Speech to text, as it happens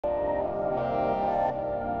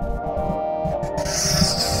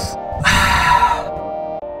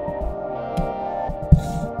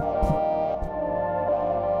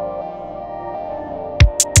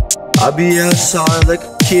I be outside like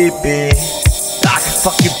a kid, I can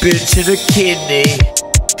fuck your bitch in her kidney.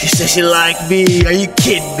 She said she like me, are you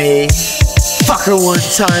kidding me? Fuck her one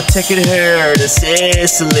time, taking her to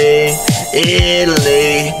Sicily,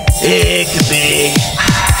 Italy. It could be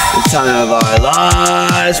the time of our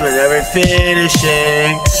lives, we're never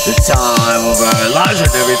finishing. The time of our lives, we're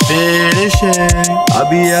never finishing. I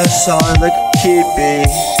be outside like a kid,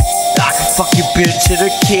 I can fuck your bitch in her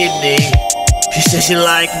kidney. She said she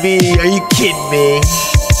like me, are you kidding me?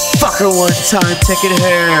 Fuck her one time, taking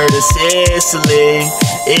her to Sicily,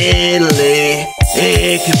 Italy.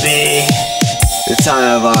 It could be the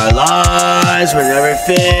time of our lives, we're never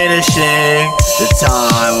finishing. The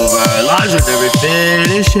time of our lives, we're never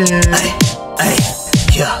finishing. Hey,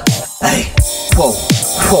 yeah, hey, whoa,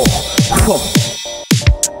 whoa, whoa.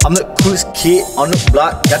 I'm the coolest kid on the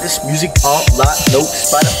block, got this music on lock. No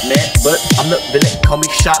Spider-Man, but I'm the villain, call me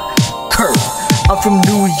Shot Curve. I'm from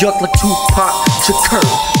New York like Tupac Shakur.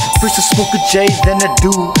 First I smoke a J, then I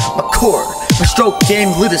do my core. My stroke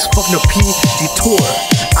game lit as fuck, no PG tour.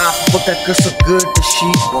 I fuck that girl so good that she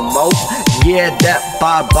will mold. Yeah, that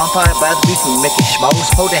by bonfire by the beach, we making schmoes.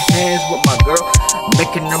 Holding hands with my girl,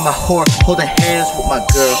 making her my whore. Holding hands with my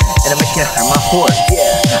girl, and I'm making her my whore.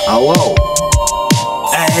 Yeah, oh whoa.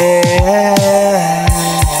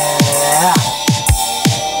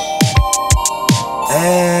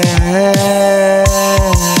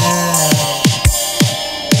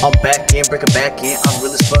 I'm back in, break it back in. I'm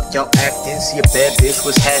real as fuck, y'all acting. See a bad bitch,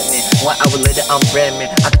 what's happening? 1 hour later, I'm ramming.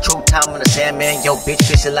 I control time on the Sandman. Yo, bitch,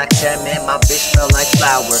 fishing like salmon. My bitch smell like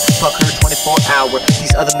flour. Fuck her 24 hour.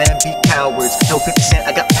 These other men be cowards. No 50 cent,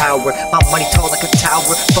 I got power. My money tall like a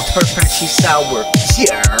tower. Fuck her friend, she's sour.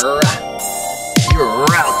 Yeah, you're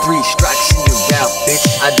out. 3 strikes and you're out, bitch.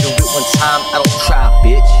 I do it one time, I don't try,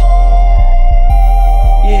 bitch.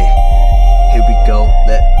 Yeah, here we go.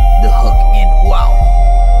 Let the hook in. Wow.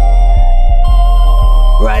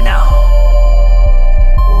 Right now.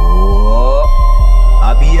 Oh,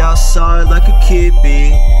 I be outside like a kid,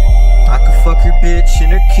 I could fuck her bitch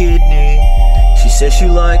in her kidney. She said she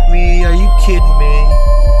like me, are you kidding me?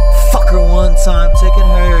 Fuck her one time, taking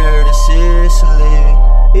her to Sicily,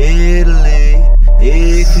 Italy.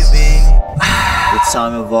 It could be the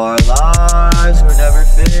time of our lives, we're never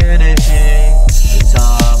finishing. The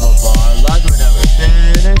time of our lives, we're never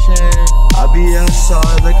finishing. I be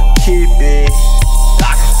outside like a kid,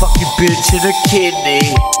 I can fuck your bitch in her kidney.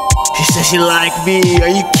 She said she like me, are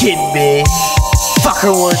you kidding me? Fuck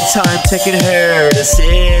her one time, taking her to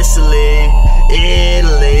Sicily,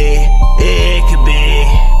 Italy. It could be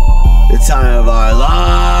the time of our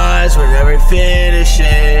lives, we're never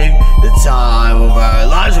finishing. The time of our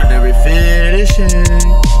lives, we're never finishing.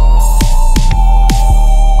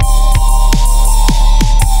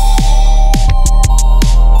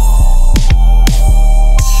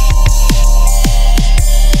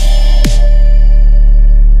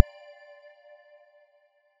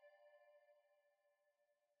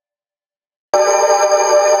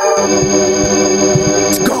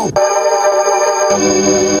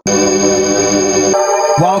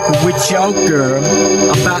 Walking with your girl,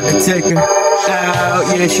 I'm about to take her out,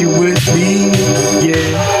 yeah, she with me,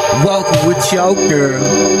 yeah. Walking with your girl,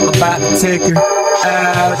 I'm about to take her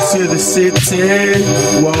out to the city,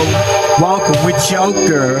 whoa. Walking with your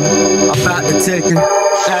girl, I'm about to take her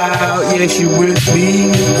out, yeah, she with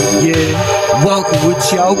me, yeah. Walking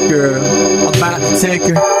with your girl, I'm about to take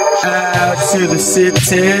her out to the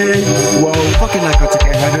city, whoa. Fucking like her,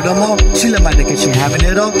 taking her to the mall. She let my dick and she having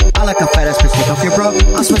it all. I like a fat ass bitch, take off your bra.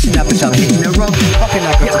 I'm smashing that bitch, I'm hitting it raw. Fucking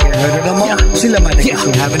like her, taking her to the mall. She let my dick and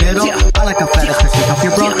she having it all. I like a fat ass bitch, take off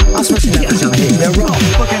your bra. I'm smashing that bitch, I'm hitting it raw.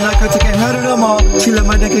 Fucking like her, taking her to the mall. She let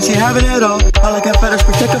my dick and she having it all. I like a fat ass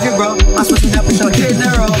bitch, take off your bra. I'm smashing that bitch, I'm hitting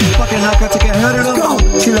it raw. Fucking like her, taking her to the mall.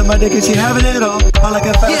 She let my dick and she having it all. I like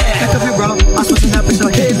a fat ass bitch, take off your bra. I'm smashing that bitch,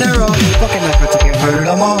 I'm hitting it raw. Fucking like her, taking her to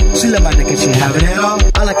the mall. She let my dick and she having it all.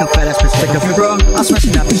 I like a fat ass bitch, take off your bra. I'm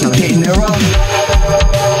smashing that bitch, I'm hitting it raw.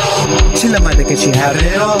 She let my dick and she having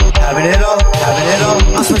it all, having it all, having it all.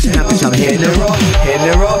 I'm smashing that bitch, I'm hitting it raw, hitting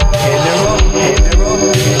it raw, hitting it raw, hitting it raw.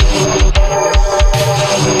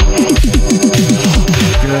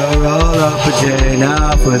 Girl, roll up a J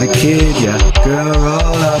now for the kid, yeah. Girl,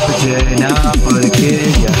 roll up a J now for the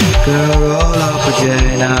kid, yeah. Girl, roll up a J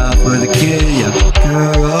now for the kid, yeah.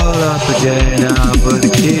 Girl, roll up a J now for the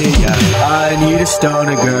kid, yeah. I need a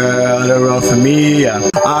stoner girl to roll roll for me.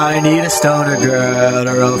 I need a stoner girl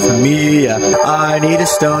to roll for me. I need a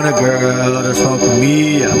stoner girl to smoke with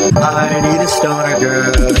me. I need a stoner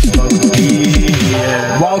girl to smoke with me.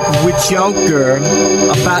 Walking with your girl,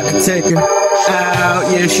 about to take her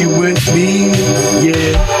out. Yeah, she with me.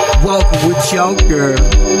 Yeah, walking with your girl,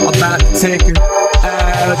 about to take her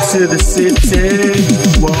out to the city.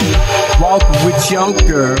 Whoa, walking with your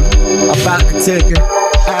girl, about to take her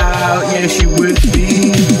out. Yeah, she with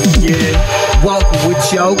me. Yeah, walking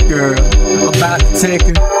with your girl, about to take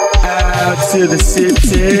her out to the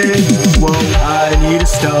city. Whoa, I need a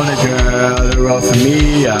stoner girl to roll for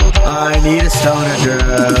me. I need a stoner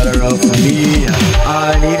girl to roll for me.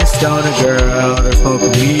 I need a stoner girl to smoke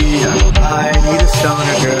with me. I need a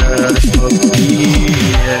stoner girl to smoke with me.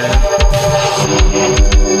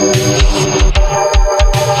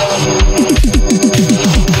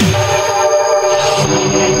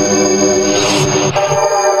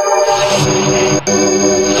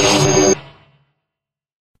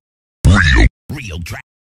 Real trap.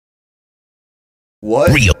 What?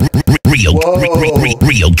 Real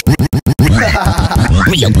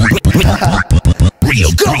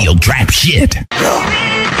trap shit.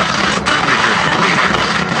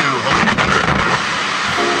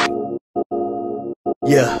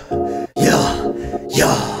 Yeah.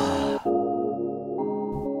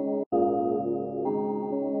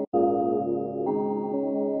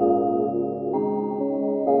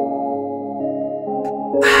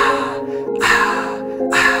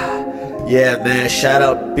 Yeah, man, shout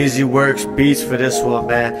out Busy Works Beats for this one,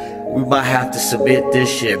 man. We might have to submit this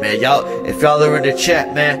shit, man. Y'all, if y'all are in the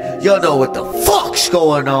chat, man, y'all know what the fuck's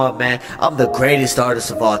going on, man. I'm the greatest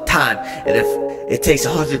artist of all time. And if it takes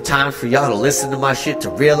 100 times for y'all to listen to my shit to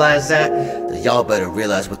realize that, then y'all better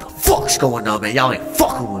realize what the fuck's going on, man. Y'all ain't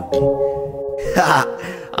fucking with me.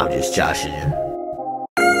 I'm just joshing you.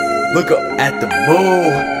 Look up at the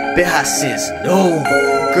moon, been hot since noon.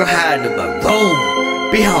 Girl hiding in my room.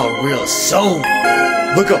 Be home real soon.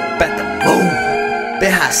 Look up at the moon.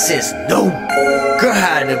 Been hot since noon. Girl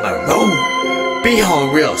hiding in my room. Be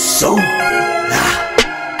home real soon.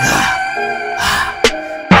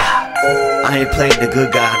 I ain't playing the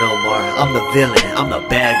good guy no more. I'm the villain. I'm the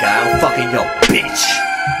bad guy. I'm fucking your bitch.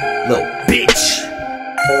 Little bitch.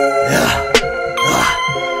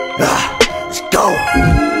 Let's go.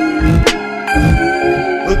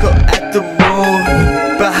 Look up at the moon.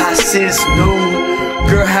 Been hot since noon.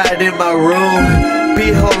 Girl hide in my room,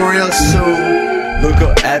 be home real soon. Look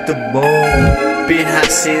up at the moon, been hot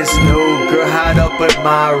since noon. Girl hide up in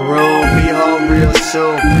my room, be home real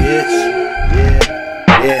soon, bitch.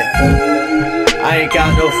 Yeah. I ain't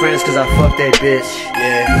got no friends cause I fucked that bitch.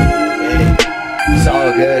 Yeah. It's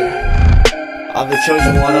all good. I'm the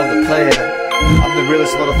chosen one, I'm the player. I'm the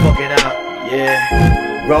realest motherfucking out.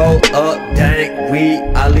 Yeah. Roll up, dank, weed,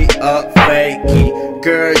 ollie up, fakey.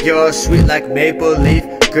 Girl, you're sweet like maple leaf.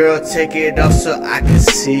 Girl, take it off so I can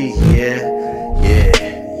see.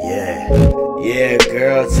 Yeah,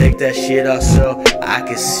 girl, take that shit off so I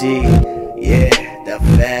can see. Yeah, that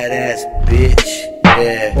fat ass bitch.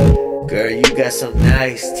 Yeah, girl, you got some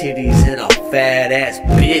nice titties and a fat ass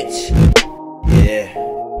bitch. Yeah,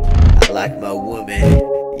 I like my woman.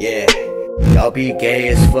 Yeah. Y'all be gay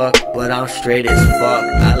as fuck, but I'm straight as fuck.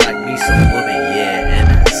 I like me some woman, yeah, and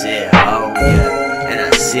I sip, oh yeah, and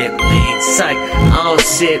I sip lean. Psych, I don't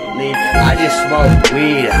sip lean, I just smoke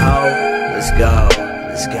weed, ho. Let's go.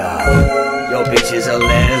 Yo, bitch is a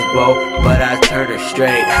lesbo, but I turn her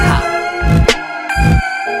straight, ha.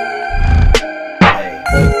 Hey,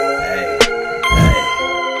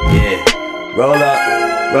 yeah. Roll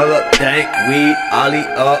up, dank, weed, ollie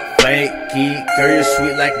up, fakey. Girl, you're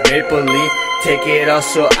sweet like maple leaf. Take it off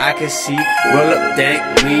so I can see. Roll up, dank,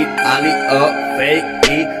 weed, ollie up,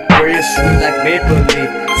 fakey. Girl, you're sweet like maple leaf.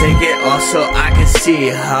 Take it off so I can see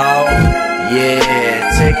how.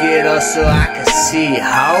 Yeah, take it off so I can see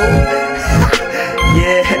how.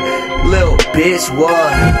 Yeah, little bitch,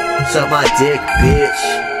 what? Suck my dick, bitch.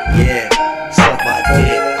 Yeah, suck my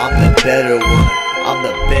dick. I'm the better one. I'm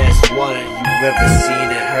the best one you've ever seen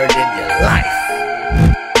and heard in your life.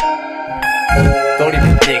 Don't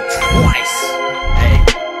even think twice. Hey.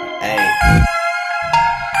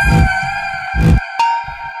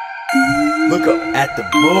 Look up at the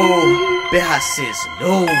moon, been hot since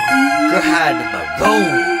noon. Girl hiding in my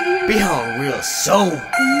room, be home real soon.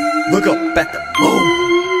 Look up at the moon,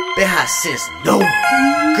 been hot since noon.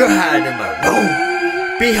 Girl hiding in my room.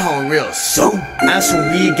 Be home real soon. I'm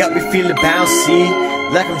some weed, got me feeling bouncy.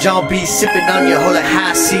 Like I'm John B, sipping on your whole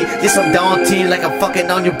high C. Yes, I'm daunting, like I'm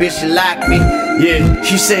fucking on your bitch, you like me. Yeah,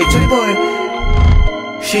 she say, Johnny boy,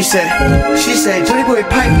 She said, Johnny boy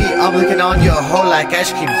pipe me, I'm looking on your hoe like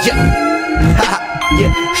ice cream, yeah.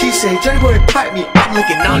 Yeah, she said, Johnny boy pipe me, I'm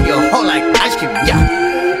looking on your hoe like ice cream,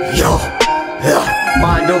 yeah. Yo, yeah.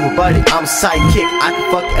 Mind over body, I'm sidekick. I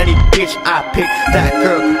can fuck any bitch I pick. That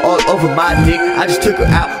girl all over my dick. I just took her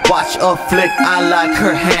out, watch a flick. I like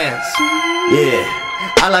her hands, yeah.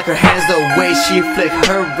 I like her hands, the way she flick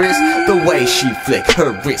her wrist, the way she flick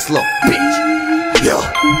her wrist, little bitch. Yo,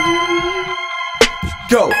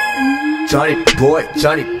 go. Johnny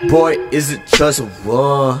boy isn't just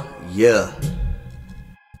one, yeah.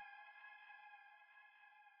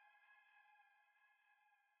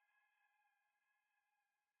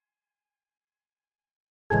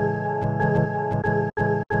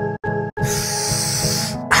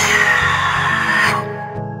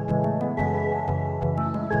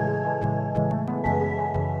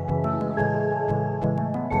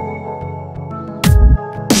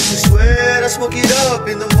 I smoke it up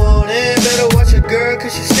in the morning. Better watch a girl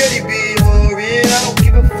cause she steady be whoring. I don't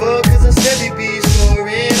give a fuck cause I steady be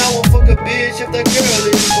snoring. I won't fuck a bitch if that girl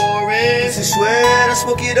is boring. This is sweat, I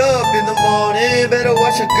smoke it up in the morning. Better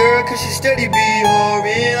watch a girl cause she steady be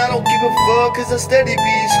whoring. I don't give a fuck cause I steady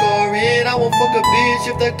be scoring. I won't fuck a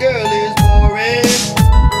bitch if that girl is boring.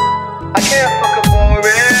 I can't fuck a boring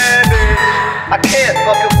bitch. I can't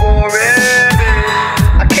fuck a boring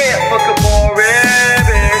bitch. I can't fuck a boring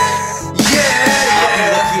bitch.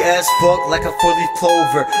 As fuck like a 4-leaf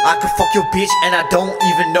clover. I could fuck your bitch and I don't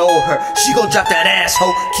even know her. She gon' drop that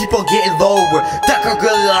asshole, keep on getting lower. That girl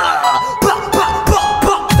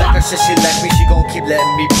That girl said she like me, she gon' keep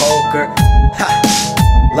letting me poke her. Ha,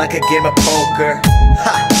 like a game of poker.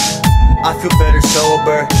 Ha, I feel better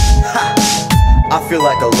sober. Ha, I feel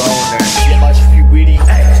like a loner. You might just be witty,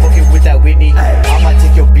 smoking with that Whitney. I might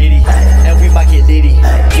take your bitty, and we might get litty.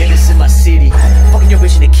 Yeah, this in my city, fucking your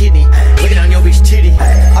bitch in the kidney, looking on your bitch titty.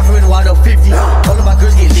 I'm from Wild 50, all of my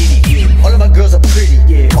girls get litty. All of my girls are pretty,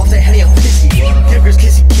 off that heady I'm pissy. Give girls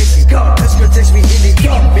kissy kisses, this girl text me illy.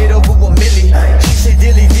 Made over 1 milli, she say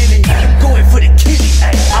dilly dilly. Going for the kitty,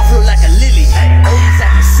 I feel like a lily. Always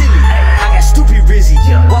acting silly, I got stupid Rizzy.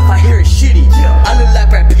 Wi-Fi here is shitty, I look like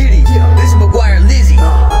Brad Pitty. This is McGuire Lizzie.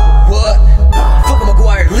 What? Fuck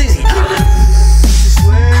McGuire Lizzie.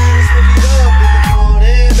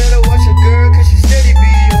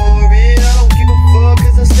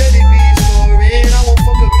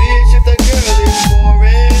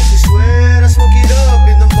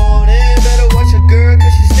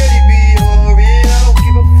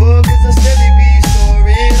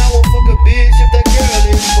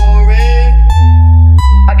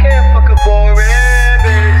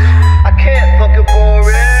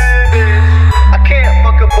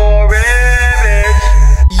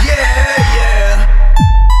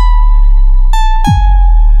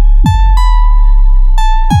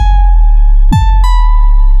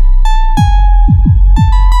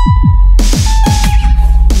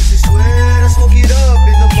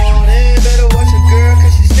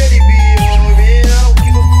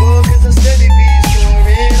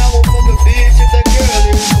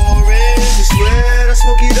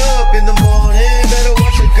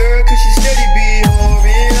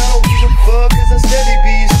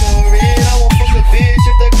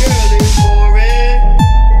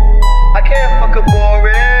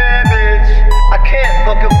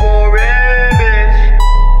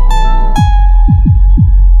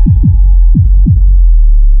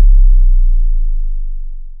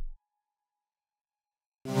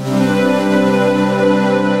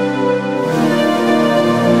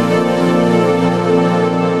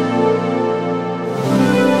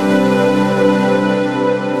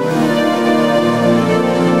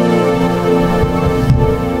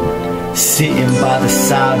 Sitting by the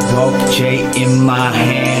sidewalk, J in my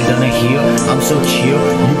hand on a heel. I'm so chill,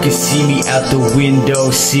 you can see me out the window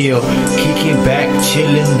sill. Kicking back,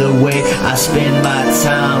 chilling the way I spend my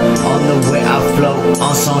time. On the way I float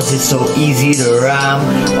on songs, it's so easy to rhyme.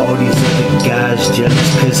 All these other guys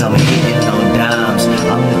jealous cause I'm hitting on dimes.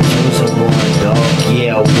 I'm the chosen one, dog,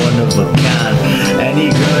 yeah, one of a kind. Any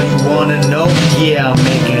girl you wanna know, yeah, I'm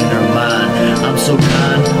making her mine. I'm so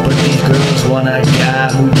kind, but these girls want a guy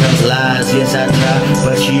who tells lies. Yes, I try,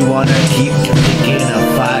 but she wanna keep picking a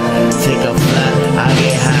fight. Take a flight, I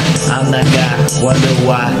get high, I'm the guy. Wonder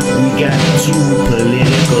why we got two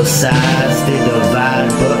political sides. They divide,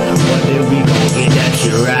 but one day we gon' get that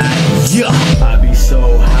shit right. Yeah, I be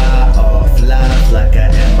so high off life, like I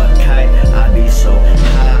am a kite. I be so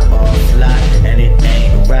high off life, and it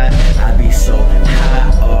ain't right. I be so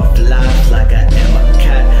high off life, like I am a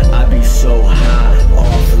cat. I be so high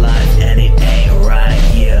off life, and it ain't right.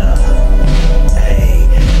 Yeah.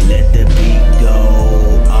 Let the beat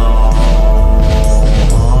go.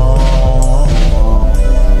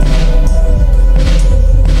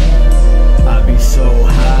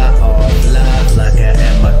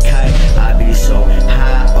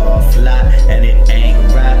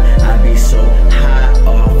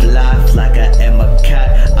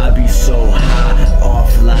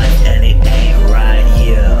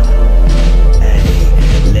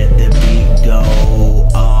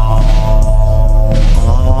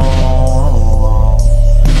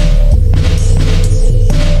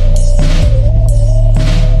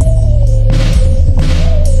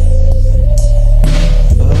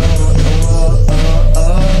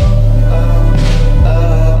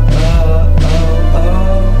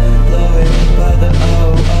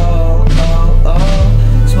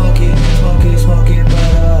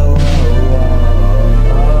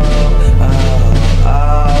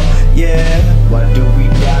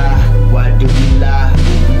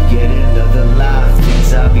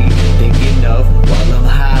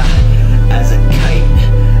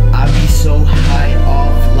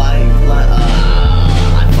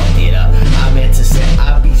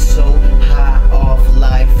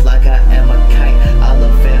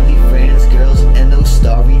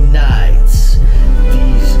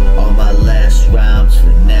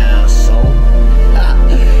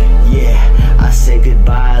 say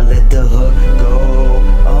goodbye, let the hook go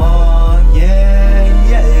on. Yeah,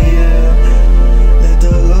 yeah, yeah. Let the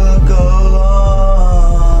hook go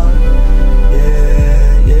on.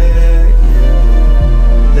 Yeah, yeah,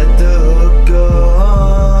 yeah. Let the hook go on.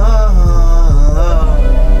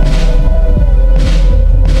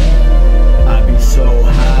 I be so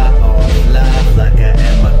high off life like I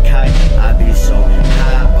am a kite. I be so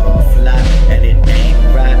high off life and it ain't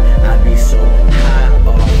right. I be so high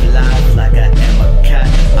off life like I am a cat.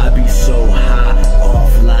 I be so high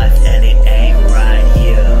off life and it ain't right.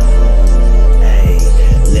 Yeah. Hey,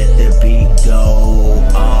 let the beat go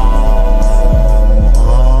on.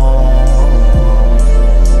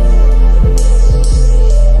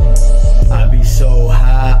 I be so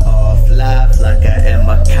high off life like I am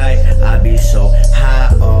a kite. I be so high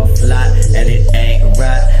off life and it ain't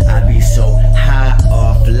right. I be so high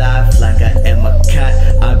off life like I am a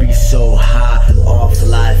cat. I be so high off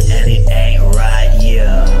life and it ain't right.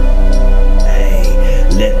 Yeah. Hey,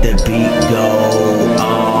 let the beat go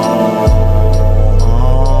on.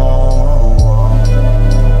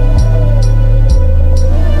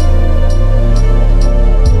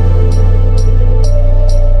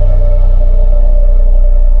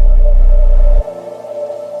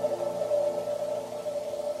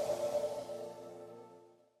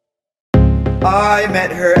 I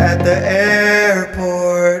met her at the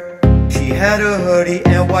airport. She had a hoodie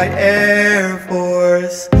and white Air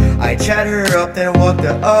Force. I chat her up, then walked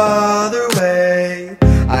the other way.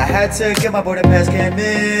 I had to get my boarding pass, can't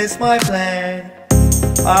miss my plane.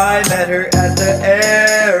 I met her at the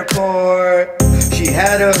airport. She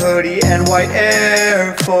had a hoodie and white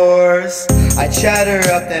Air Force. I chat her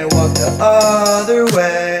up, then walked the other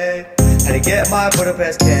way. Had to get my boarding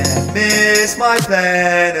pass, can't miss my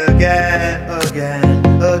plane. Again, again,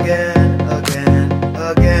 again, again,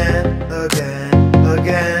 again, again,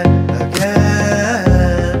 again, again.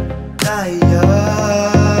 Naya,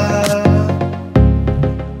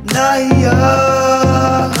 Naya.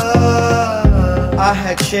 I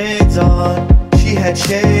had shades on, she had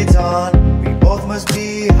shades on. We both must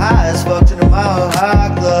be high as fuck to the Mile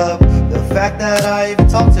High Club. The fact that I even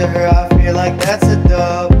talked to her, I feel like that's a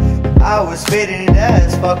dub. I was faded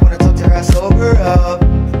as fuck when I talked to her, I sober up.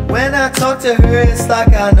 When I talk to her, it's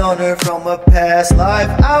like I known her from a past life.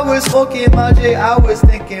 I was smoking my J, I was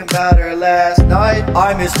thinking about her last night.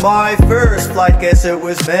 I missed my first flight, guess it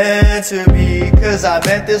was meant to be. Cause I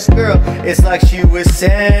met this girl, it's like she was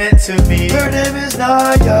sent to me. Her name is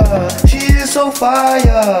Naya, she is so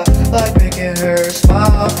fire, like making her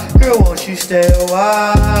smile. Girl, won't you stay a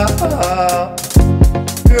while?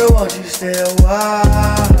 Girl, won't you stay a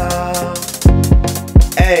while?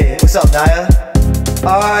 Hey, what's up, Naya?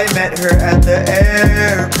 I met her at the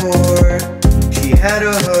airport. She had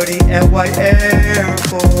a hoodie and white Air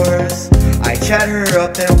Force. I chat her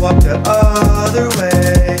up, then walked the other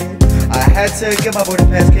way. I had to get my boarding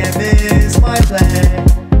pass, can't miss my plane.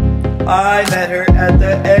 I met her at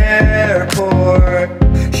the airport.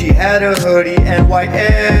 She had a hoodie and white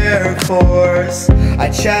Air Force. I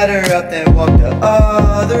chat her up, then walked the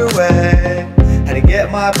other way. Had to get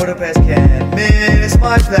my boarding pass, can't miss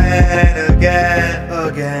my plane. Again,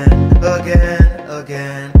 again, again,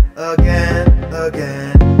 again, again,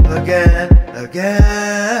 again, again,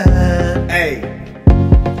 again. Hey,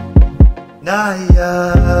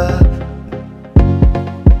 Naya.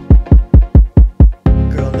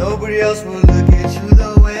 Girl, nobody else will look at you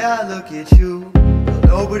the way I look at you. Girl,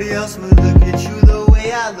 nobody else will look at you the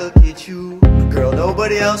way I look at you. Girl,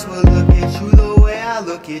 nobody else will look at you the way I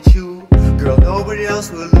look at you. Girl, nobody else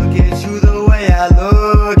will look at you the way I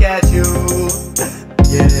look at you.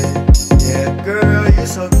 Yeah, yeah, girl, you're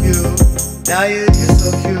so cute. Naya, you're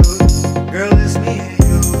so cute. Girl, it's me and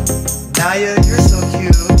you. Naya, you're so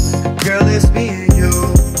cute. Girl, it's me and you.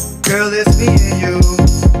 Girl, it's me and you.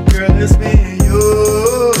 Girl, it's me and you.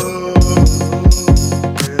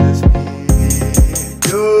 Girl, it's me and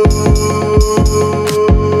you.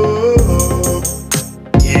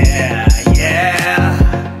 Yeah, yeah.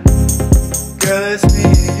 Girl, it's me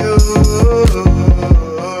and you.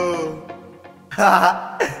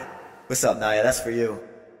 What's up, Naya? That's for you.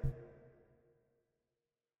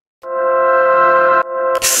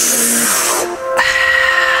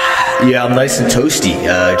 Yeah, I'm nice and toasty.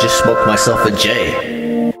 Just smoked myself a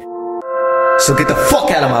J. So get the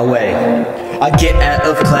fuck out of my way. I get out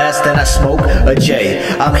of class, then I smoke a J.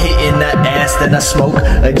 I'm hitting that ass, then I smoke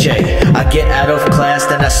a J. I get out of class,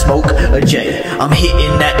 then I smoke a J. I'm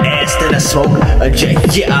hitting that ass, then I smoke a J.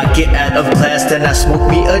 Yeah, I get out of class, then I smoke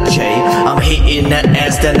me a J. I'm hitting that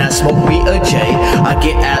ass, then I smoke me a J. I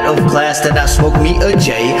get out of class, then I smoke me a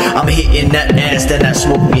J. I'm hitting that ass, then I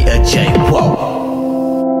smoke me a J. Whoa.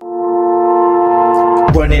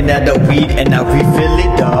 running out of weed and I refill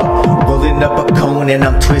it up. Rolling up a cone and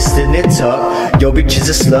I'm twisting it up. Yo, bitch is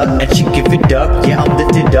a slut and she give it up. Yeah, I'm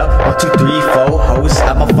lifted up. 1, 2, 3, 4 hoes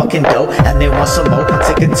at my fucking dough, and they want some more.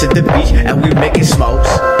 Take it to the beach and we making smokes.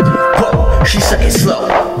 Whoa, she suck it slow.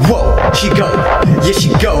 Whoa, she go. Yeah,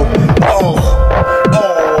 she go. Oh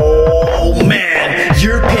man,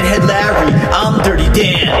 you're Pinhead Larry, I'm Dirty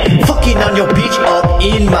Dan. Fucking on your beach up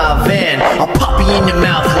in my van. I'll pop you in your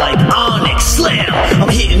mouth like Onyx Slam. I'm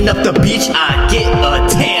hitting up the beach, I get a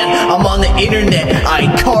tan. I'm on the internet,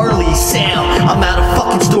 iCarly Sam. I'm out of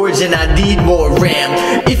fucking storage and I need more RAM.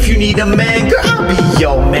 If you need a man, girl, I'll be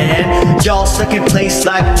your man. Y'all stuck in place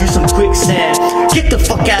like do some quicksand. Get the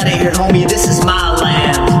fuck out of here, homie, this is my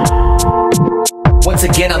land. Once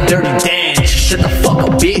again, I'm Dirty Dan. Shut the fuck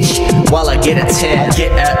up, bitch, while I get a tan.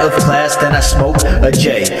 Get out of class, then I smoke a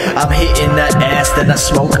J. I'm hitting that ass, then I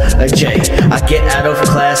smoke a J. I get out of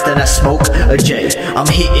class, then I smoke a J. I'm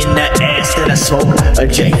hitting that ass, then I smoke a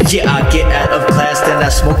J. Yeah, I get out of class, then I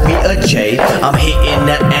smoke me a J. I'm hitting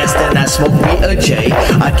that ass, then I smoke me a J.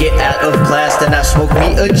 I get out of class, then I smoke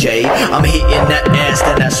me a J. I'm hitting that ass,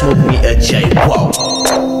 then I smoke me a J. Whoa.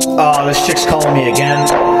 Oh, this chick's calling me again.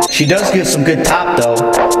 She does give some good top though.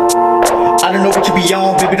 I don't know what you be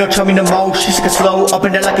on, baby, don't tell me no more. She's sick and slow, up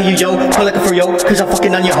and down like a yo-yo. Feel like a frio, cause I'm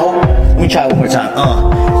fucking on your hoe. Let me try it one more time,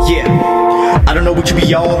 yeah. I don't know what you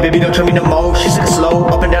be on, baby, don't tell me no more. She's sick and slow,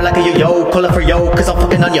 up and down like a yo-yo. Pull up for yo, cause I'm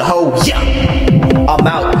fucking on your hoe, yeah. I'm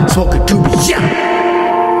out, smoke a doobie, yeah.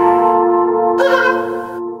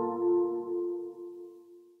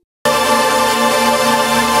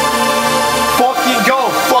 Fucking go,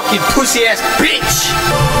 fucking pussy ass bitch.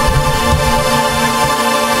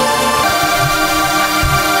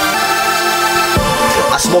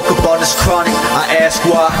 Smoke up on this chronic, I ask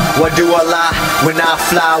why do I lie? When I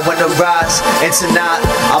fly, when I rise, and tonight,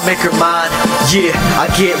 I'll make her mine. Yeah, I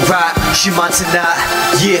get right, she mine tonight.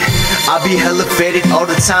 Yeah, I be hella faded all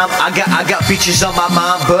the time. I got features on my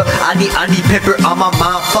mind, but I need pepper on my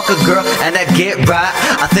mind. Fuck a girl, and I get right.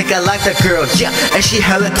 I think I like that girl, yeah, and she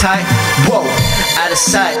hella tight. Whoa, out of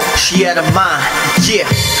sight, she out of mind. Yeah,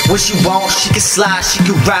 when she want, she can slide, she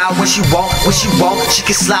can ride. When she want, she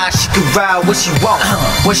can slide, she can ride. When she want.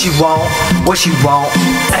 What she want,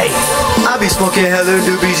 ayy. I be smoking hella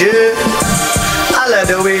doobies, yeah. I like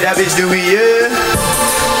the way that bitch do me, yeah.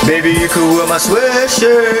 Baby, you could wear my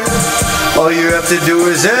sweatshirt. All you have to do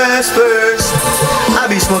is ask first. I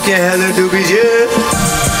be smoking hella doobies, yeah.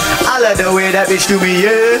 I like the way that bitch do me,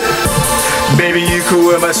 yeah. Baby, you could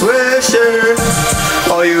wear my sweatshirt.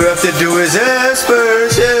 All you have to do is ask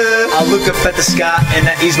first, yeah. I look up at the sky and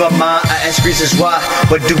I ease my mind. I ask reasons why,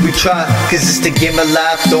 but do we try? Cause it's the game of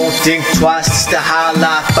life, don't think twice. It's the high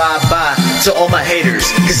life, bye-bye to all my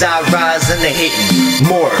haters. Cause I rise and they hating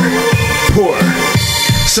more, poor.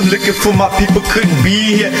 So I'm looking for my people, couldn't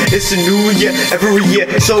be here. It's a new year, every year.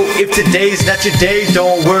 So if today's not your day,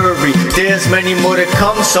 don't worry. There's many more to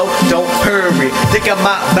come, so don't hurry. Think I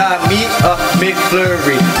might buy me a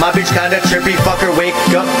McFlurry. My bitch kinda trippy, fuck her, wake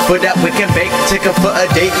up for that we can bake. Take her for a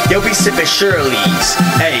date, yo, we sippin' Shirley's.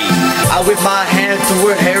 Hey, I whip my hand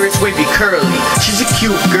through her hair, it's wavy curly. She's a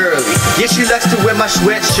cute girly. Yeah, she likes to wear my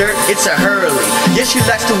sweatshirt, it's a Hurley. Yeah, she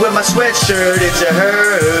likes to wear my sweatshirt, it's a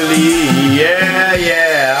Hurley. Yeah,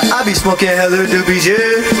 yeah. I be smoking hella doobies,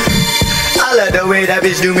 yeah. I like the way that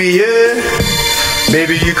bitch do me, yeah.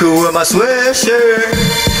 Baby, you could wear my sweatshirt.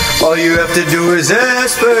 All you have to do is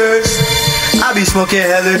ask first. I be smoking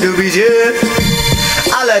hella doobies, yeah.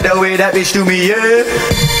 I like the way that bitch do me, yeah.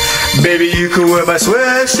 Baby, you could wear my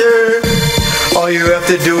sweatshirt. All you have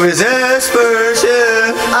to do is ask first,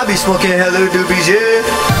 yeah. I be smoking hella doobies, yeah.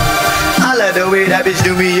 I like the way that bitch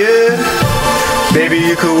do me, yeah. Baby,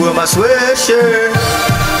 you could wear my sweatshirt.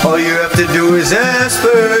 All you have to do is ask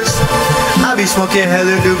first. I be smoking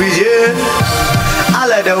hella doobies, yeah. I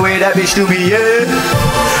like the way that bitch do me, yeah.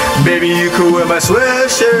 Baby, you could wear my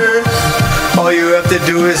sweatshirt. All you have to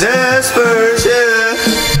do is ask first, yeah.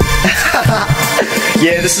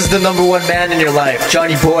 Yeah, this is the #1 man in your life,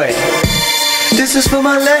 Johnny Boy. This is for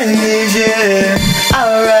my ladies, yeah.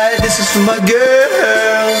 Alright, this is for my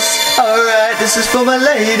girls. Alright, this is for my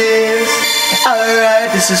ladies.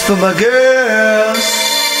 Alright, this is for my girls.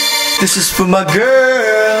 This is for my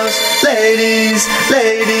girls. Ladies,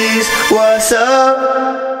 ladies, what's up?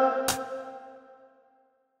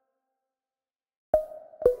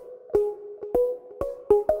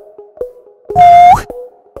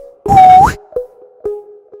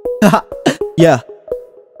 Yeah,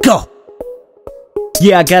 go.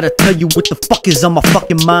 Yeah, I gotta tell you what the fuck is on my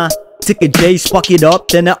fucking mind. Take a J, spark it up,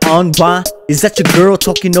 then I unwind. Is that your girl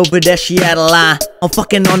talking over that she out of line? I'm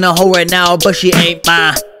fucking on the hoe right now, but she ain't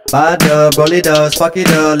mine. Buy dub, roll it up, fuck it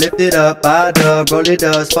up, lift it up. Buy dub, roll it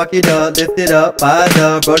up, fuck it up, lift it up. Buy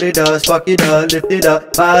dub, roll it up, fuck it up, lift it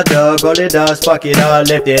up. Buy dub, roll it up, fuck it up,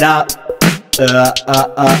 lift it up.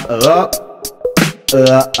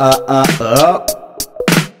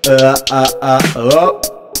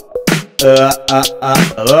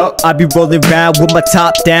 I be rolling around with my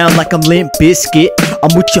top down like I'm Limp Bizkit.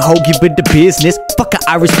 I'm with your hoe, give it the business. Fuck a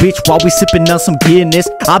Irish bitch while we sippin' on some Guinness.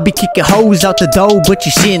 I be kicking hoes out the door, but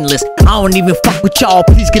you sinless. I don't even fuck with y'all,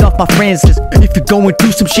 please get off my friends list. If you're going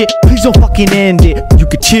through some shit, please don't fucking end it. You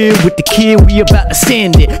can chill with the kid, we about to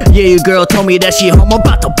send it. Yeah, your girl told me that she home, I'm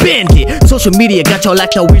about to bend it. Social media got y'all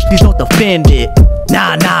like no wish, please don't defend it.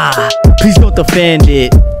 Nah, please don't defend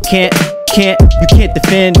it. You can't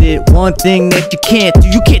defend it. One thing that you can't do,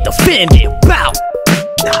 you can't defend it. Bow.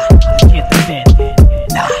 Nah, you can't defend it.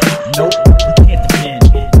 Nah, nope, you can't defend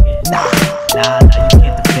it. Nah, you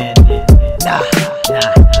can't defend it. Nah,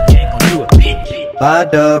 you ain't gon' do it, bitch. Buy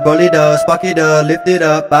dub, roll it up, spark it up, lift it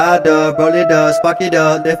up. Buy dub, roll it up, spark it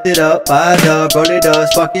up, lift it up. Buy dub, roll it up,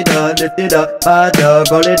 spark it up, lift it up. Buy dub,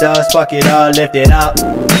 roll it up, spark it up, lift it up.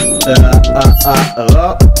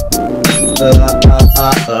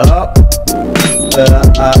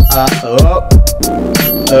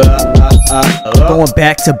 Going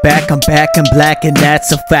back to back, I'm back in black, and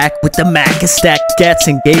that's a fact. With the Mac and stack gats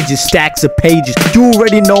and gauges, stacks of pages. You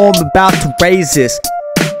already know I'm about to raise this.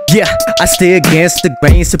 Yeah, I stay against the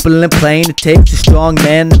grain, simple and plain. It takes a strong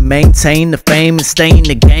man to maintain the fame and stay in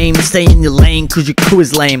the game and stay in your lane, cause your crew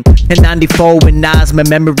is lame. In 94 when Nas, my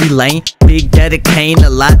memory lane. Big Daddy Kane, a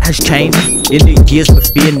lot has changed in the years, but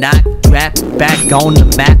fear not. Rap back on the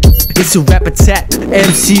map. It's a rap attack,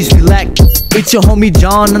 MCs relax. It's your homie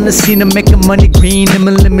John on the scene of making money green. In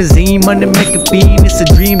my limousine, money make a bean. It's a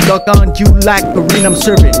dream, dog on you like Kareen. I'm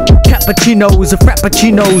serving cappuccinos, a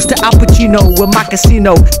frappuccinos to Al Pacino with my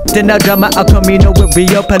casino. Then I drama El Camino with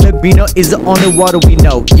Rio Pellegrino is the only water we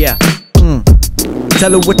know. Yeah,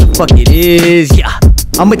 tell her what the fuck it is. Yeah,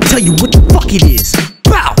 I'ma tell you what the fuck it is.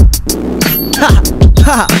 Bow.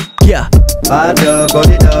 Ha, yeah. Buy dub, roll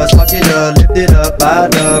it up, spark it up, lift it up. Buy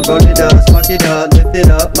dub, roll it up, spark it up, lift it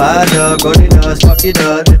up. Buy dub, roll it up, spark it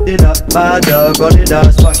up, lift it up. Buy dub, roll it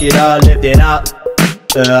up, spark it up, lift it up.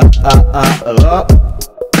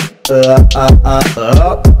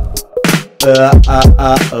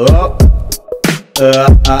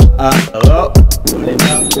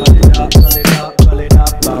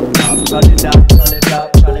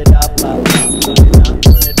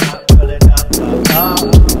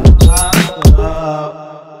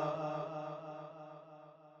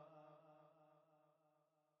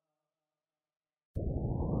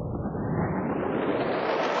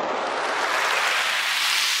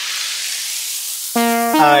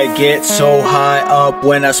 I get so high up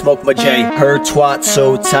when I smoke my J. Her twat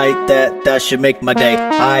so tight that should make my day.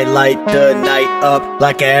 I light the night up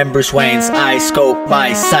like Amber Swain's. I scope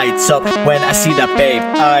my sights up when I see that babe.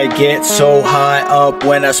 I get so high up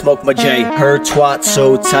when I smoke my J. Her twat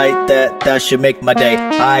so tight that should make my day.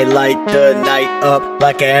 I light the night up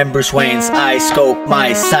like Amber Swain's. I scope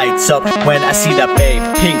my sights up when I see that babe.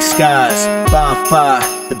 Pink skies, bonfire,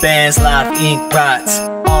 the band's live ink rots.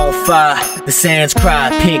 On fire, the sands cry,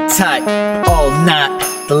 pink tight. All night,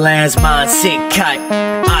 the land's mine, sink kite.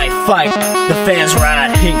 I fight, the fans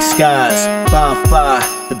ride. Pink skies, bonfire,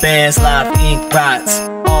 the band's live ink rots.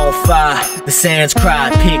 On fire, the sands cry,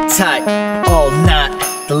 pink tight. All night,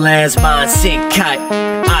 the land's mine, sink kite.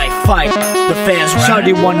 I fight, the fans ride.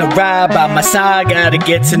 Shawty wanna ride by my side, gotta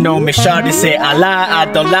get to know me. Shawty say I lie, I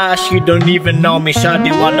don't lie, she don't even know me.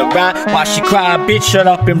 Shawty wanna ride, why she cry? Bitch shut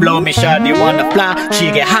up and blow me. Shawty wanna fly,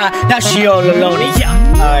 she get high, now she all alone, yeah.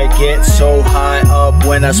 I get so high up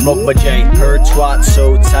when I smoke my J. Her twat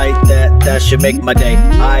so tight that should make my day.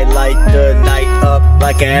 I light the night up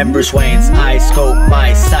like Amber Swain's. I scope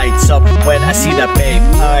my sights up when I see that babe.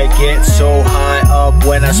 I get so high up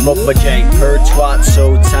when I smoke my J. Her twat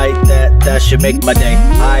so tight that should make my day.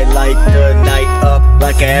 I light the night up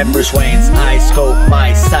like Amber Swain's. I scope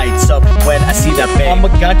my sights up when I see that babe. I'm a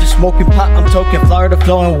ganja smoking pot, I'm talking Florida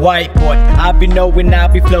flowing white boy. I be knowing I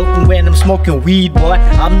be floating when I'm smoking weed boy.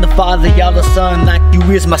 I'm the father, y'all the son, like you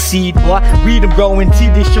is my seed boy. Read them growing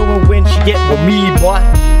TD showing when she get with me boy.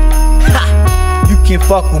 Ha! You can't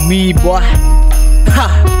fuck with me boy.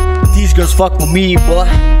 Ha! These girls fuck with me boy.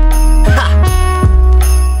 Ha!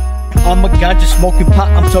 I'm a ganja smoking pot,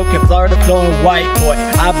 I'm talking Florida flowing white boy.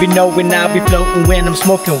 I be knowing I be floating when I'm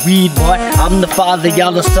smoking weed boy. I'm the father,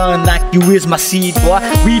 y'all the son, like you is my seed boy.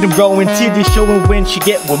 Read them growing TD showing when she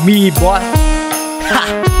get with me boy.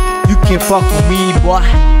 Ha! You can fuck with me, boy.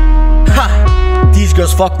 Ha! These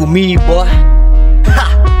girls fuck with me, boy. Ha!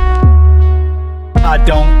 I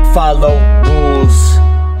don't follow rules.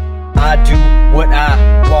 I do what I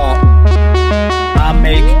want. I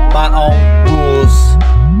make my own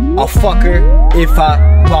rules. I'll fuck her if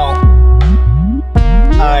I want.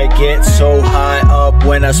 I get so high up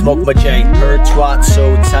when I smoke my J. Her twat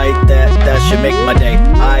so tight that should make my day.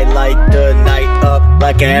 I light the night up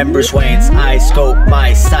like Amber Swain's. I scope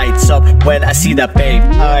my sights up when I see that babe.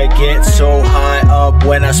 I get so high up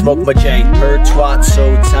when I smoke my J. Her twat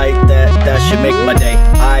so tight that should make my day.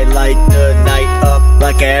 I light the night up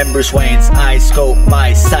like Amber Swain's. I scope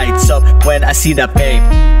my sights up when I see that babe.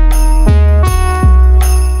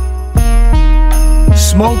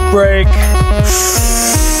 Smoke break.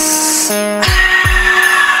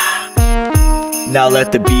 Now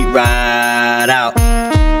let the beat ride out.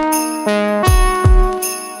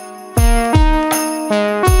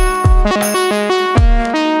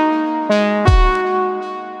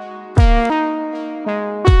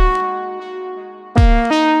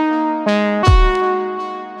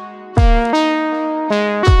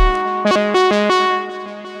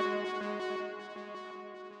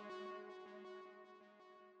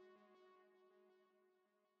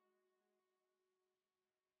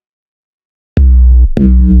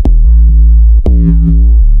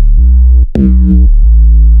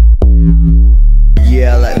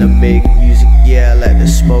 Yeah, I like to make music, yeah, I like to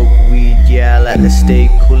smoke weed, yeah, I like to stay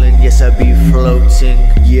cool and yes, I be floating.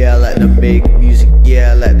 Yeah, I like to make music,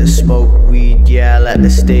 yeah, I like to smoke weed, yeah, I like to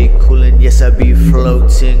stay cool and yes, I be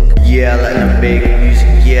floating. Yeah, I like to make music,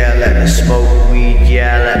 yeah, I like to smoke weed,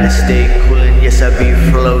 yeah, I like to stay cool and yes, I be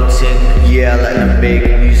floating. Yeah, I like to make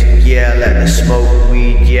music, yeah, I like to smoke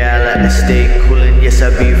weed, yeah, I like to stay cool and yes, I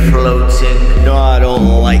be floating. No, I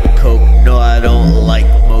don't like coke, no, I don't like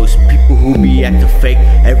most people who be acting fake.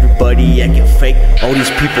 Everybody acting fake, all these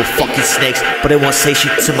people fucking snakes, but they won't say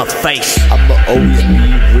shit to my face. I'ma always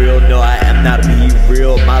be real, no I am not be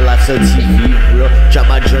real. My life's a TV real, drop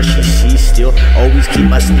my dress, she sees still. Always keep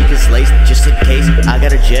my sneakers laced, just in case I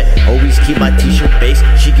got a jet. Always keep my t-shirt based,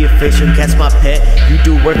 she get facial, cat's my pet. You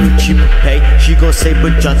do work for cheaper pay, she gon' say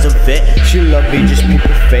but John's a vet. She love me, just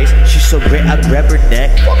people face, she's so great I grab her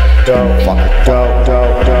neck. Fuck her dope, fuck her dope,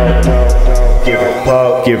 dope, dope, dope, dope. Give her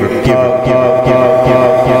pub, give her, give her, give her, give her, give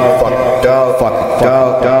her, give her. Fuck her dope, fuck her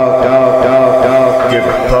dope, dope, dope, dope, dope. Give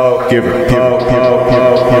her pub, give her, give her, give her, give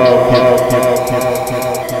her, give her, give her, give her.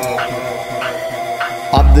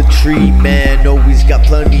 I'm the tree man, always got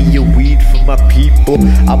plenty of weed for my people.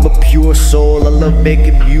 I'm a pure soul, I love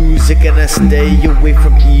making music and I stay away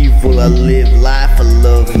from evil. I live life, I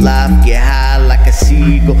love life, get high like a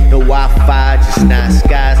seagull. No Wi-Fi, just night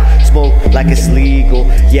skies, smoke like it's legal.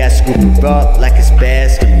 Yeah, I scoop her up like it's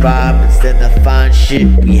Baskin Robbins. Then I find shit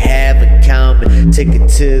we have in common. Take it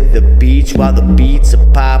to the beach while the beats are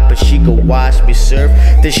poppin'. She go watch me surf,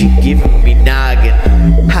 then she giving me noggin.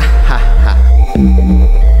 Ha ha ha.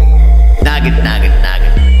 Noggin, noggin,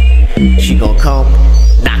 noggin. She gon' come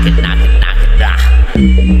knockin', knockin', knockin', nah.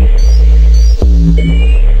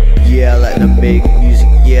 Yeah, I like to make music,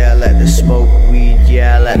 yeah, I like to smoke weed,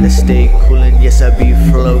 yeah, I like to stay cool and yes, I be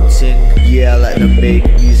floating. Yeah, I like to make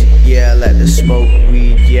music, yeah, I like to smoke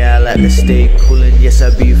weed, yeah, I like to stay cool and yes, I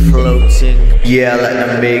be floating. Yeah, I like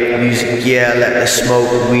to make music, yeah, I like to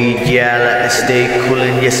smoke weed, yeah, I like to stay cool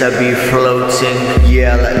and yes, I be floating.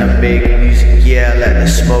 Yeah, I like to make music, yeah, I like to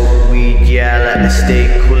smoke weed, yeah, I like to stay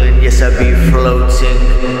cool and yes, I be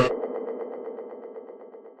floating.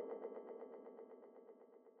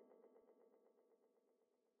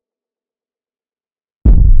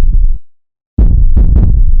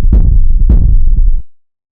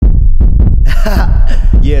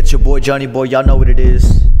 Yeah, it's your boy Johnny Boy, y'all know what it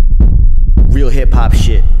is. Real hip-hop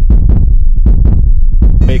shit.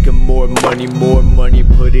 Making more money,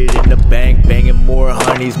 put it in the bank. Banging more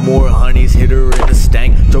honeys, hit her in the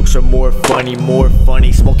stank. Jokes are more funny,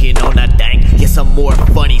 smoking on that dank. Yes, I'm more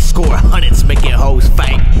funny, score hundreds, making hoes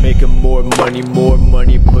faint. Making more money,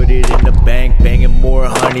 put it in the bank. Banging more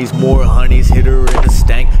honeys, hit her in the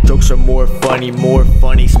stank. Jokes are more funny,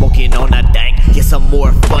 smoking on that dank. Yes, I'm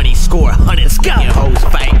more funny, score hundreds, making hoes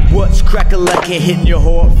faint. What's crack-a-lackin', hitting your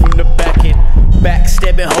whore from the back end.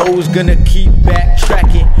 Backstabbing hoes, gonna keep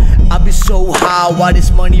backtracking. I be so high while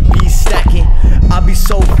this money be stacking. I be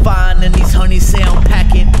so fine and these honeys say I'm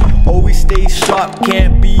packing. Always stay sharp,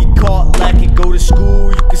 can't be caught lacking. Go to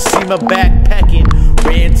school, you can see my backpacking.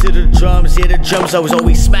 Ran to the drums, yeah the drums I was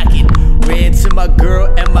always smacking. Ran to my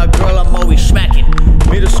girl and my girl I'm always smacking.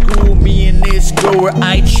 Middle school, me and this girl were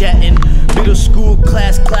eye chatting. Middle school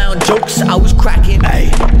class clown jokes I was cracking. Ay.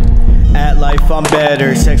 At life I'm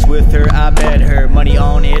better, sex with her, I bet her. Money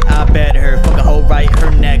on it, I bet her. Fuck a hoe right,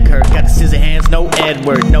 her neck hurt. Got the scissor hands, no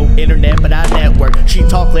Edward. No internet, but I network. She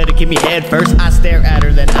talk, let her give me head first. I stare at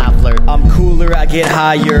her, then I flirt. I'm cooler, I get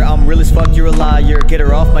higher. I'm real as fuck, you're a liar. Get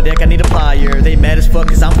her off my deck, I need a plier. They mad as fuck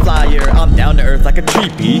cause I'm flyer. I'm down to earth like a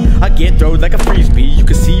treepy. I get throwed like a frisbee. You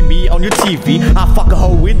can see me on your TV. I fuck a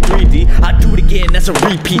hoe in 3D. I do it again, that's a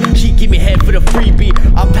repeat. She give me head for the freebie.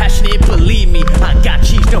 I'm passionate, believe me. I got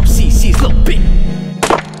cheese, no CC's, little bitch.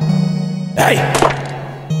 Hey!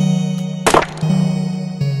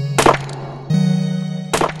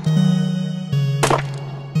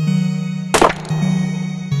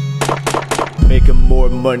 Making more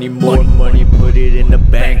money, put it in the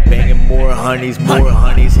bank. Banging more honeys,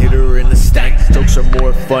 hit her in the stank. Jokes are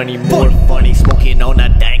more funny, smoking on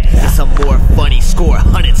that dank. Get some more funny, score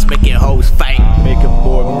hundreds, making hoes faint. Making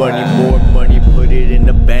more money, put it in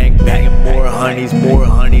the bank. Banging more honeys,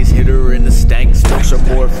 hit her in the stank. Jokes are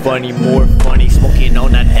more funny, smoking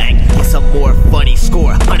on that dank. Get some more funny,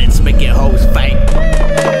 score hundreds, making hoes faint.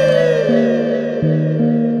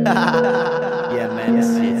 Yeah, man, this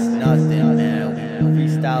shit's nothing, man.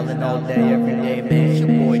 Freestyling all day, every day, man. It's your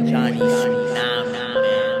boy Johnny.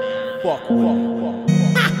 Fuck with it.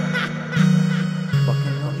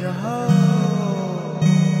 Fucking on your hoe.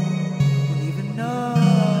 Wouldn't even know.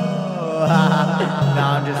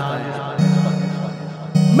 Nah, I'm just playing.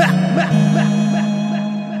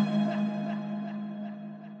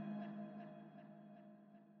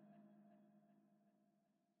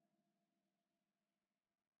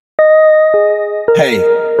 Hey,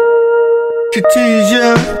 she tease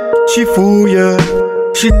ya, she fool ya,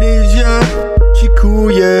 she needs ya, she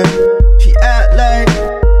cool ya, she act like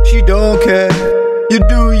she don't care. You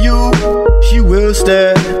do you, she will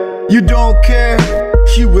stare. You don't care,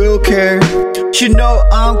 she will care. She know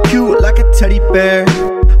I'm cute like a teddy bear.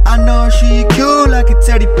 I know she cute like a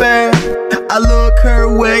teddy bear. I look her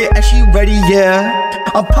way and she ready, yeah.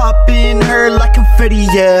 I'm popping her like confetti,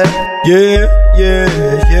 yeah. Yeah.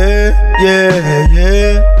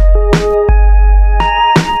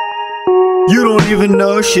 You don't even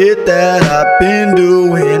know shit that I've been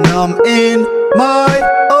doing. I'm in my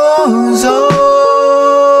own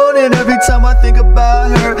zone, and every time I think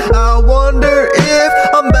about her, I wonder if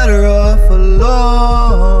I'm better off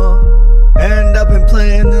alone. And I've been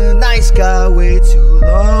playing the nice guy way too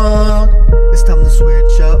long. It's time to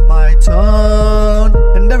switch up my tone,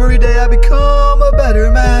 and every day I become a better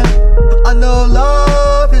man. I know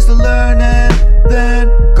love is to learn and then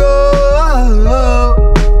go.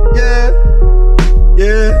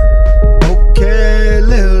 Yeah. Okay,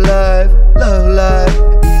 live life, love life,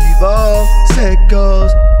 evolve, set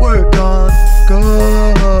goals, work on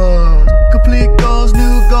goals, complete goals,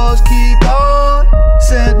 new goals, keep on,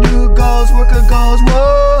 set new goals, work on goals,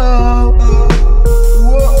 whoa.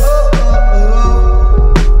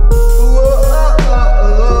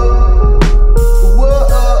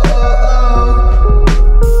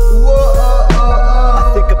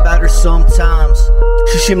 I think about her sometimes,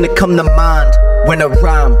 she seem to come to mind. When I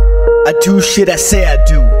rhyme, I do shit I say I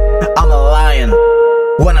do. I'm a lion.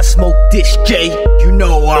 When I smoke this J, you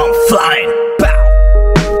know I'm flying. Bow.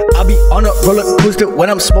 I be on a roller coaster when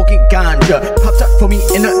I'm smoking ganja. Pops up for me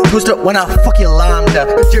in a coaster when I fuck Yolanda.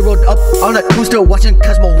 J-rolled up on a coaster watching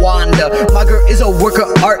Cosmo Wanda. My girl is a work of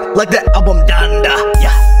art like the album Donda.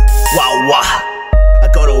 Yeah, wow wow. I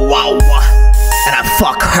go to wow wow and I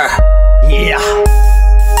fuck her. Yeah.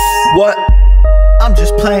 What? I'm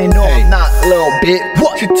just playing, no, I'm not, a little bit.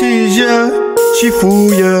 What? She tease ya, she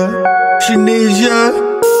fool ya, she needs ya,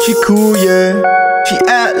 she cool ya, she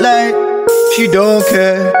act like she don't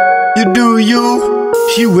care. You do you,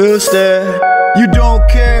 she will stare. You don't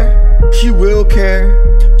care, she will care.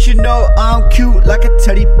 She know I'm cute like a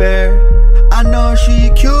teddy bear. I know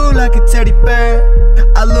she cute like a teddy bear.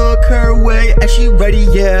 I look her way and she ready,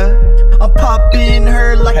 yeah. I'm popping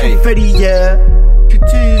her like confetti, yeah. She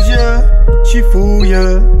tease ya, she fool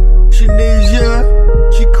ya, she needs ya,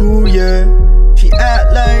 she cool ya, she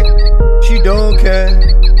act like she don't care.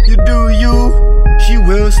 You do you, she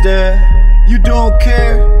will stare. You don't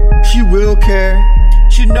care, she will care.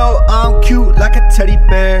 She know I'm cute like a teddy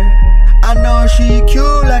bear. I know she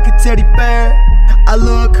cute like a teddy bear. I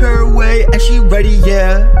look her way and she ready,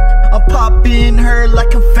 yeah. I'm popping her like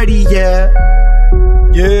confetti, yeah.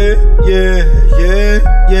 Yeah.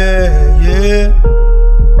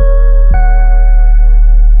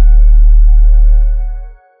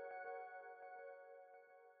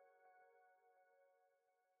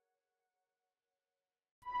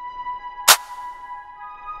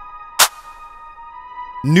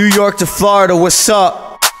 New York to Florida, what's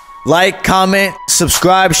up? Like, comment,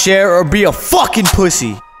 subscribe, share, or be a fucking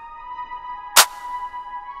pussy.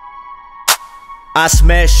 I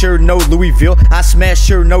smash her, no Louisville. I smash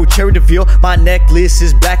her, no Cherry DeVille. My necklace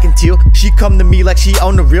is black and teal. She come to me like she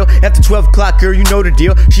on the real. After 12 o'clock, girl, you know the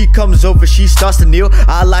deal. She comes over, she starts to kneel.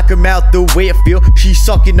 I like her mouth the way it feel. She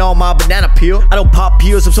sucking on my banana peel. I don't pop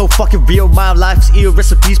pills, I'm so fucking real. My life's ill,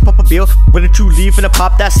 recipes, pop a bill. When a true leaf and I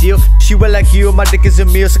pop that seal. She wet like you, my dick is a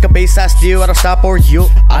meal. Like a bass I steal, I don't stop or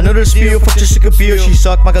yield. I know the spiel, fuck just like a bill. She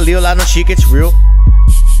suck my Khalil, I know she gets real.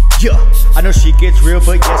 Yeah, I know she gets real,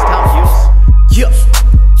 but yes, time heals. Yeah,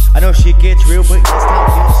 I know she gets real, but yes, time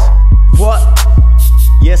heals. What?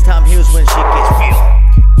 Yes, time heals when she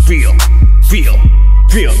gets real.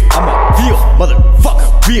 I'm a real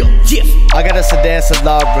motherfucker, real, yeah. I got a sedan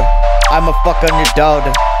Solara, I'ma fuck on your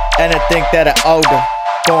daughter, and I think that I owe her.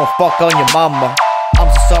 Gon' fuck on your mama. I'm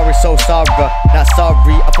so sorry, not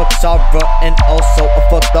sorry. I fuck Sarah, and also I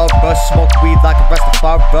fuck Laura. Smoke weed like a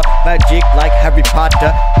Rastafari, magic like Harry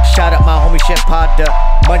Potter. Shout out my homie Chef Potter.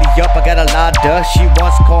 Money up, I got a ladder. She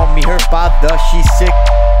wants to call me her father. She's sick.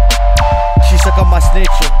 She suck on my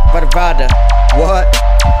schnitzel, rada. What?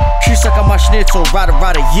 She suck on my schnitzel, rada,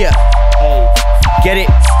 yeah. Get it?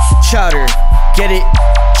 Chowder. Get it?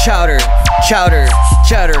 Chowder.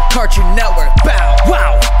 Cartoon Network. Bow.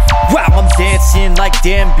 Wow. I'm dancing like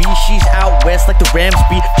Danby. She's out west like the Rams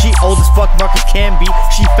be. She old as fuck, Marcus can be.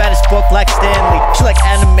 She fat as fuck like Stanley. She like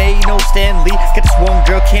anime, no Stanley. Got this one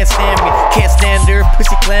girl, can't stand me. Can't stand her,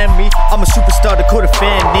 pussy clam me. I'm a superstar, Dakota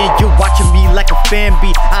fan. Then you're watching me like a fan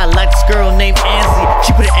bee. I like this girl named Ansley.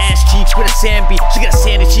 She put her ass cheeks with a sandby. She got a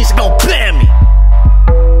sandy cheeks, so go blam me.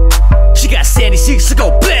 She got sandy cheeks, so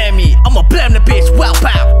go blam me. I'ma blam the bitch, wow,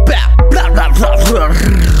 pow, bow, blah, blah, blah, blah, blah.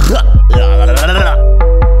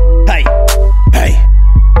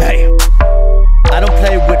 Hey, I don't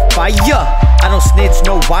play with fire. I don't snitch,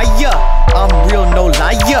 no wire. I'm real, no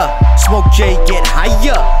liar. Smoke J, get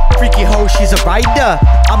higher. Freaky hoe, she's a rider.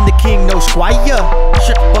 I'm the king, no squire.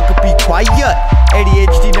 Shut the fuck up, be quiet.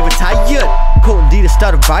 ADHD never tired. Cold leader,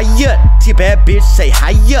 start a riot. See a bad bitch, say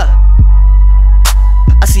hiya.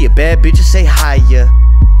 I see a bad bitch, say hiya.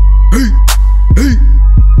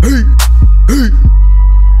 Hey.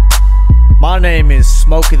 My name is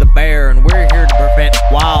Smokey the Bear, and we're here to prevent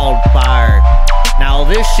wildfire. Now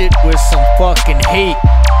this shit was some fucking heat,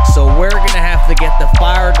 so we're gonna have to get the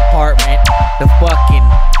fire department to fucking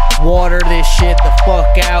water this shit the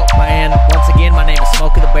fuck out, man. Once again, my name is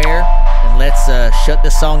Smokey the Bear, and let's shut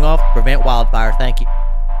this song off, prevent wildfire. Thank you.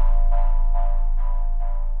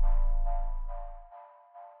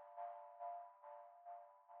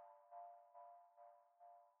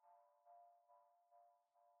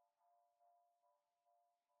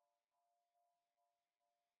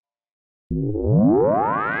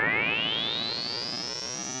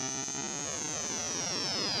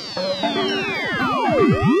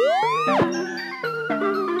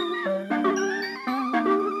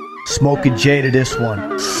 Smoking J to this one.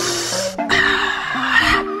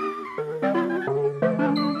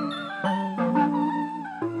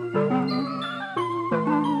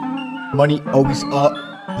 Money always up,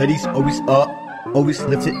 ladies always up, always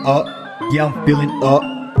lift it up. Yeah, I'm feeling up.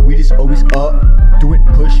 Weed is always up, doing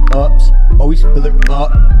push-ups, always fill it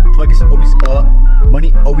up. Plug is always up,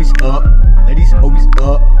 money always up, ladies always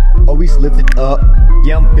up, always lift it up.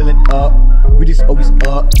 Yeah, I'm feeling up. Weed is always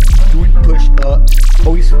up, doing push-ups,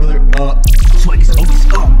 always fill it up. Swag is always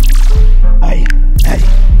up. Hey,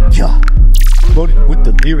 yeah. Loaded with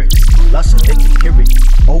the lyrics, loud so they can hear it.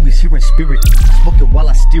 Always hearing spirit, smoke it while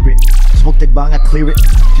I steer it. Smoke that bang, I clear it.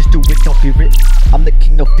 Just do it, don't fear it. I'm the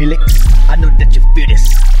king of Felix. I know that you feel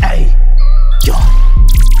this. Hey, yo.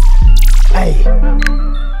 Hey,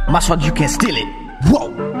 my swag, you can't steal it.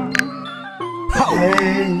 Whoa. Ho.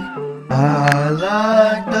 Hey, I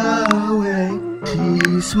like the way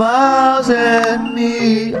she smiles at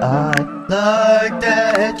me. I like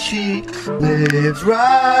that she lives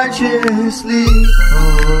righteously.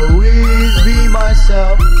 Always be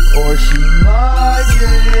myself, or she might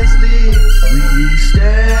just leave. We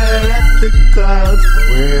stare at the clouds,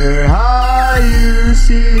 where high you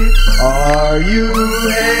see. Are you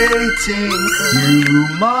hating? You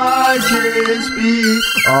might just be.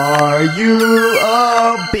 Are you a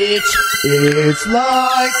bitch? It's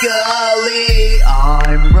like Ali.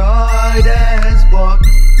 I'm right as fuck,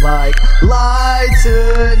 like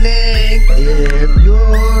lightning. If you're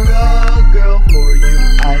a girl, for you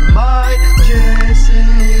I might just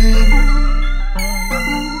sing.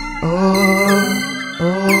 Oh,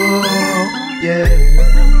 yeah.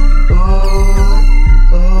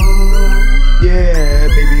 Oh, yeah,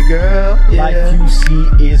 baby girl, yeah. Life you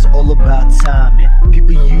see is all about timing.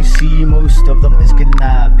 People you see, most of them is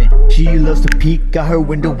conniving. She loves to peek out her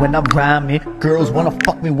window when I'm rhyming. Girls wanna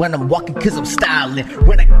fuck me when I'm walking cause I'm styling.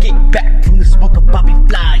 When I get back from the smoke I'll be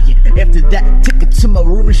flying. After that, take it to my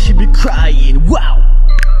room and she be crying. Wow,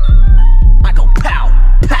 I go pow,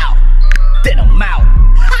 pow, then I'm out.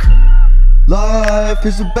 Ha! Life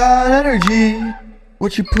is about energy.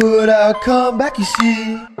 What you put out, come back, you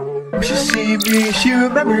see. When she see me, she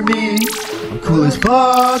remember me. I'm cool as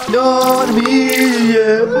fuck, know me,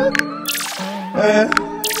 yeah.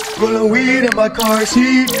 Rollin' weed in my car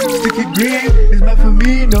seat, sticky green, it's meant for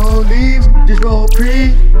me, no leaves, just roll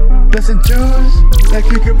pre. Blessing tunes, like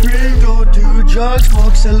you Capri. Don't do drugs,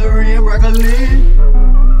 smoke celery and broccoli.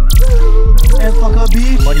 And fuck a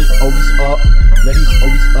beach. Money always up, ladies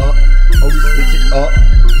always up, always lifted up.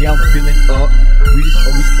 Yeah, I'm feeling up, we just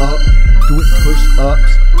always up, doing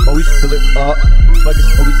push-ups, always fill it up. Swag is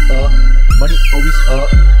always up, money always up,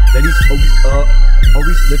 ladies always up,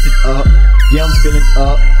 always lifted up. Yeah, I'm feeling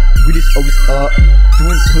up, we just always up,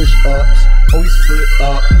 doing push-ups, always fill it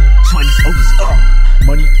up. Swag is always up,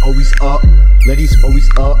 money always up, ladies always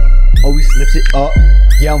up, always lifted up.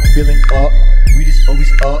 Yeah, I'm feeling up, we just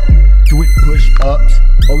always up, doing push-ups,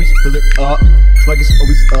 always fill it up. Swag is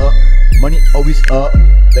always up, money always up,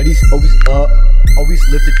 ladies always up, always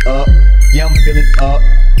lifted up. Yeah, I'm feeling up,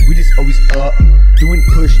 we just always up, doing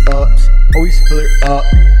push-ups, always fill it up.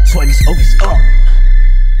 Swag is always up.